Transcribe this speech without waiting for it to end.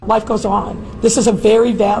Life goes on. This is a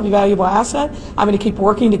very valuable asset. I'm going to keep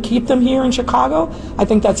working to keep them here in Chicago. I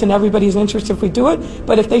think that's in everybody's interest if we do it.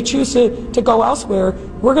 But if they choose to go elsewhere,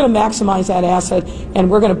 we're going to maximize that asset, and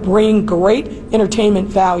we're going to bring great entertainment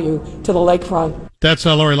value to the lakefront. That's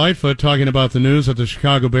Lori Lightfoot talking about the news that the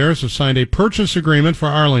Chicago Bears have signed a purchase agreement for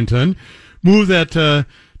Arlington, move that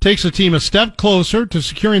takes the team a step closer to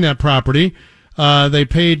securing that property. They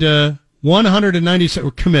paid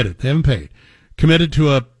 $197, committed. They haven't paid. Committed to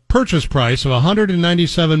a purchase price of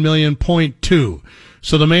 $197.2 million.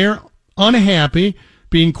 So the mayor, unhappy,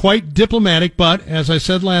 being quite diplomatic, but as I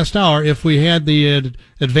said last hour, if we had the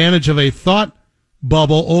advantage of a thought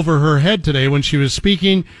bubble over her head today when she was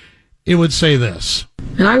speaking, it would say this.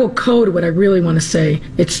 And I will code what I really want to say.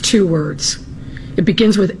 It's 2 words. It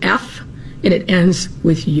begins with F, and it ends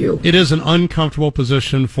with U. It is an uncomfortable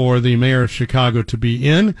position for the mayor of Chicago to be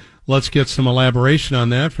in. Let's get some elaboration on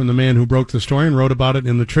that from the man who broke the story and wrote about it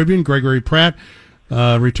in the Tribune, Gregory Pratt,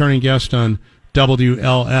 returning guest on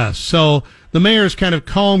WLS. So the mayor is kind of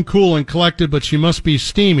calm, cool, and collected, but she must be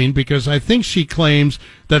steaming because I think she claims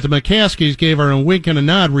that the McCaskies gave her a wink and a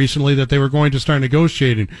nod recently that they were going to start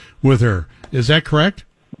negotiating with her. Is that correct?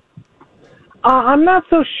 I'm not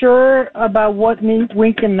so sure about what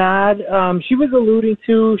wink and nod she was alluding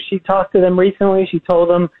to. She talked to them recently. She told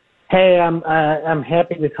them, hey, I'm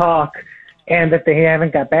happy to talk, and that they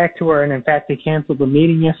haven't got back to her, and in fact they canceled the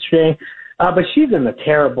meeting yesterday. But she's in a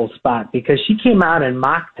terrible spot because she came out and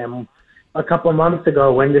mocked them a couple of months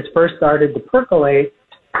ago when this first started to percolate,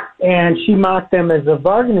 and she mocked them as a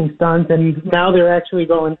bargaining stunt, and now they're actually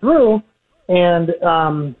going through. And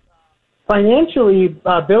financially,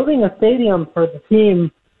 building a stadium for the team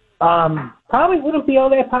probably wouldn't be all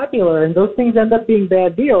that popular, and those things end up being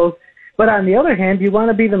bad deals. But on the other hand, do you want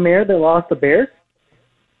to be the mayor that lost the Bears?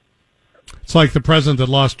 It's like the president that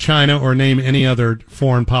lost China, or name any other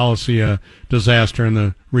foreign policy disaster in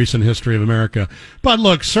the recent history of America. But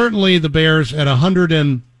look, certainly the Bears at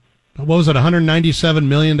 $197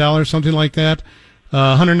 million, something like that,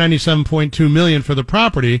 $197.2 million for the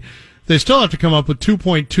property. They still have to come up with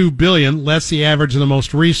 $2.2 billion, less the average of the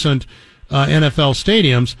most recent NFL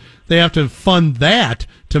stadiums. They have to fund that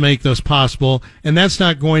to make this possible, and that's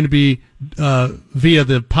not going to be via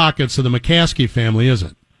the pockets of the McCaskey family, is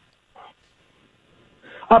it?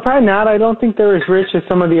 Probably not. I don't think they're as rich as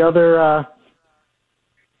some of the other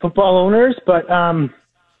football owners, but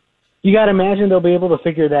you got to imagine they'll be able to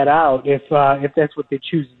figure that out if that's what they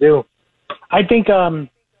choose to do. I think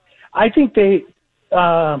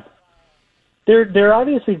they're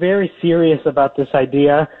obviously very serious about this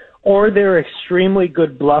idea, or they're extremely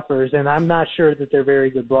good bluffers, and I'm not sure that they're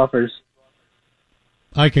very good bluffers.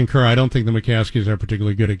 I concur. I don't think the McCaskies are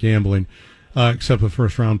particularly good at gambling, except with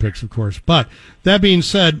first-round picks, of course. But that being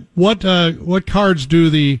said, what cards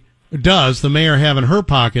does the mayor have in her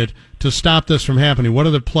pocket to stop this from happening? What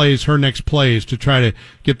are the plays, her next plays, to try to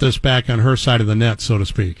get this back on her side of the net, so to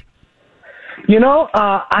speak? You know,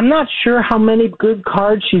 I'm not sure how many good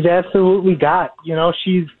cards she's absolutely got. You know,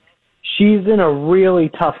 she's in a really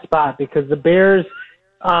tough spot because the Bears,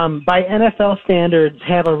 by NFL standards,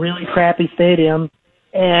 have a really crappy stadium,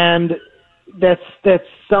 and that's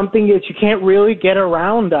something that you can't really get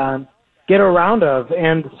around of.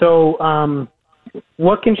 And so,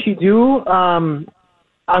 what can she do? I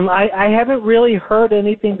haven't really heard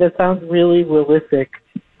anything that sounds really realistic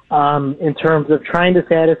in terms of trying to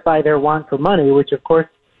satisfy their want for money, which of course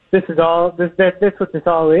that's what this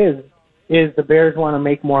all is the Bears want to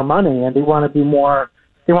make more money and they want to be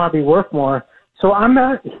worth more. So I'm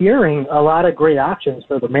not hearing a lot of great options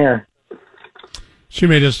for the mayor. She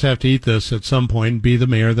may just have to eat this at some point and be the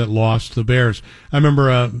mayor that lost the Bears. I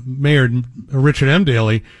remember Mayor Richard M.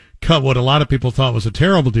 Daley cut what a lot of people thought was a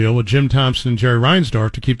terrible deal with Jim Thompson and Jerry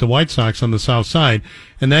Reinsdorf to keep the White Sox on the South Side.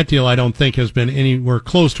 And that deal, I don't think, has been anywhere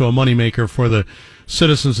close to a moneymaker for the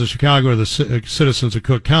citizens of Chicago or the citizens of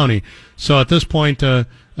Cook County. So at this point, the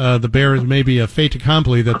Bears may be a fait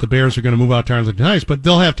accompli that the Bears are going to move out to Arlington Heights, but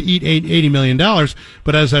they'll have to eat $80 million.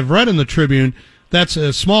 But as I've read in the Tribune, that's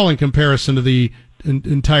small in comparison to the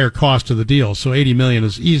entire cost of the deal. So $80 million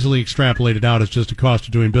is easily extrapolated out as just a cost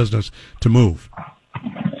of doing business to move.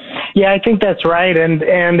 Yeah, I think that's right, and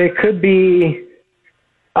it could be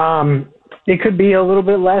a little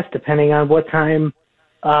bit less depending on what time,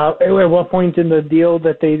 at what point in the deal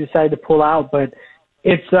that they decide to pull out. But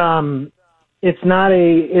it's not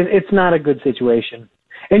a good situation.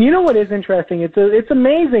 And you know what is interesting? It's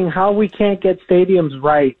amazing how we can't get stadiums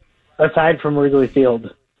right aside from Wrigley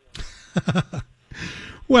Field.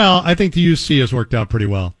 Well, I think the UC has worked out pretty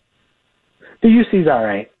well. The UC's all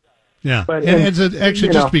right. Yeah, But, actually,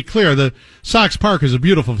 just to be clear, the Sox Park is a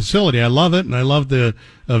beautiful facility. I love it, and I love the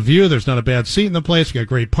view. There's not a bad seat in the place. You got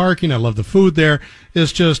great parking. I love the food there.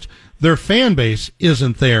 It's just their fan base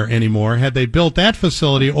isn't there anymore. Had they built that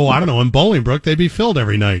facility, in Bolingbrook, they'd be filled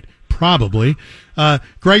every night, probably.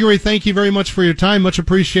 Gregory, thank you very much for your time. Much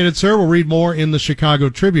appreciated, sir. We'll read more in the Chicago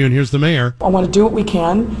Tribune. Here's the mayor. I want to do what we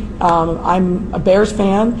can. I'm a Bears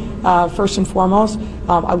fan, first and foremost.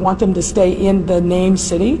 I want them to stay in the named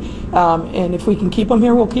city. And if we can keep them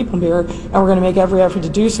here, we'll keep them here. And we're going to make every effort to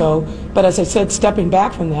do so. But as I said, stepping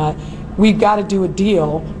back from that, we've got to do a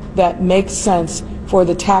deal that makes sense for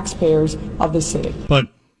the taxpayers of the city. But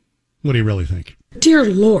what do you really think? Dear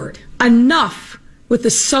Lord, enough with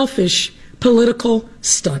the selfish political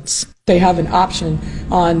stunts. They have an option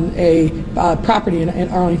on a property in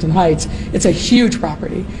Arlington Heights. It's a huge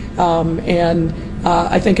property, and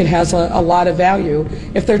I think it has a lot of value.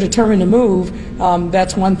 If they're determined to move,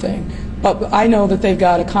 that's one thing. But I know that they've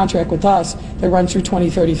got a contract with us that runs through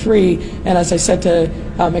 2033, and as I said to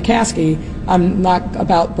McCaskey, I'm not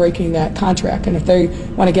about breaking that contract. And if they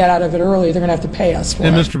want to get out of it early, they're going to have to pay us for it.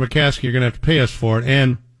 And Mr. McCaskey, you're going to have to pay us for it,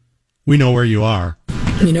 and we know where you are.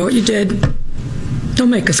 You know what you did?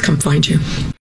 Don't make us come find you.